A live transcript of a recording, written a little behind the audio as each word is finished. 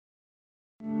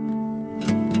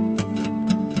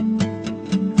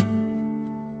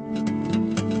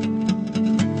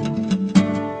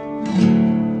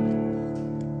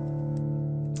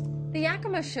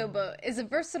ShowBoat is a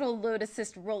versatile load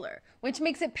assist roller, which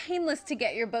makes it painless to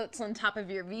get your boats on top of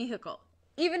your vehicle,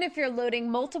 even if you're loading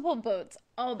multiple boats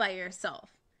all by yourself.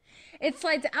 It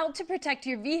slides out to protect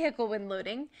your vehicle when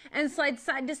loading, and slides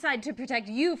side to side to protect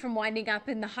you from winding up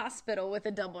in the hospital with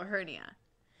a double hernia.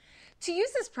 To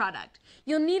use this product,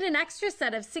 you'll need an extra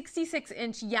set of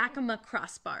 66-inch Yakima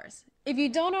crossbars. If you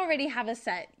don't already have a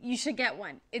set, you should get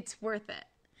one. It's worth it.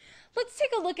 Let's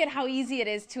take a look at how easy it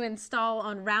is to install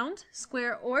on round,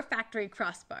 square, or factory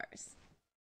crossbars.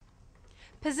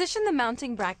 Position the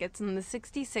mounting brackets on the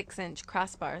 66-inch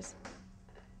crossbars.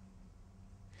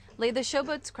 Lay the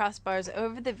ShowBoat's crossbars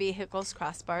over the vehicle's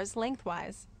crossbars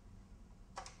lengthwise.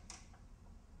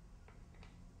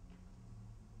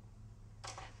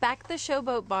 Back the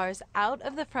ShowBoat bars out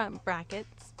of the front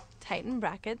brackets, tighten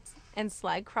brackets, and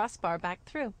slide crossbar back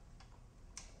through.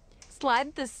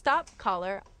 Slide the stop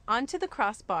collar onto the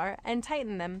crossbar and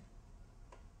tighten them.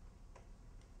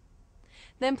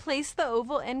 Then place the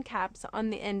oval end caps on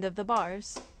the end of the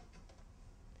bars.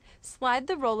 Slide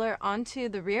the roller onto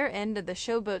the rear end of the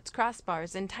ShowBoat's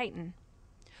crossbars and tighten.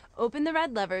 Open the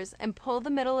red levers and pull the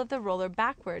middle of the roller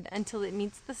backward until it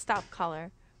meets the stop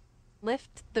collar.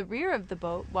 Lift the rear of the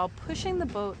boat while pushing the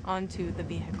boat onto the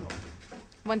vehicle.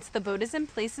 Once the boat is in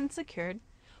place and secured,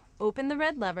 open the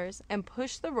red levers and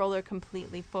push the roller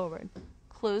completely forward.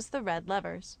 Close the red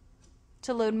levers.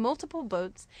 To load multiple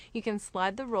boats, you can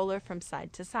slide the roller from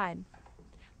side to side.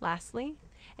 Lastly,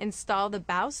 install the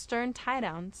bow stern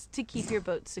tie-downs to keep your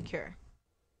boat secure.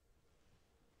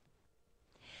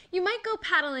 You might go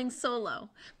paddling solo,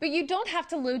 but you don't have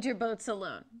to load your boats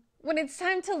alone. When it's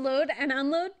time to load and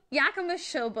unload, Yakima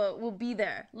ShowBoat will be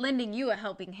there, lending you a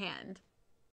helping hand.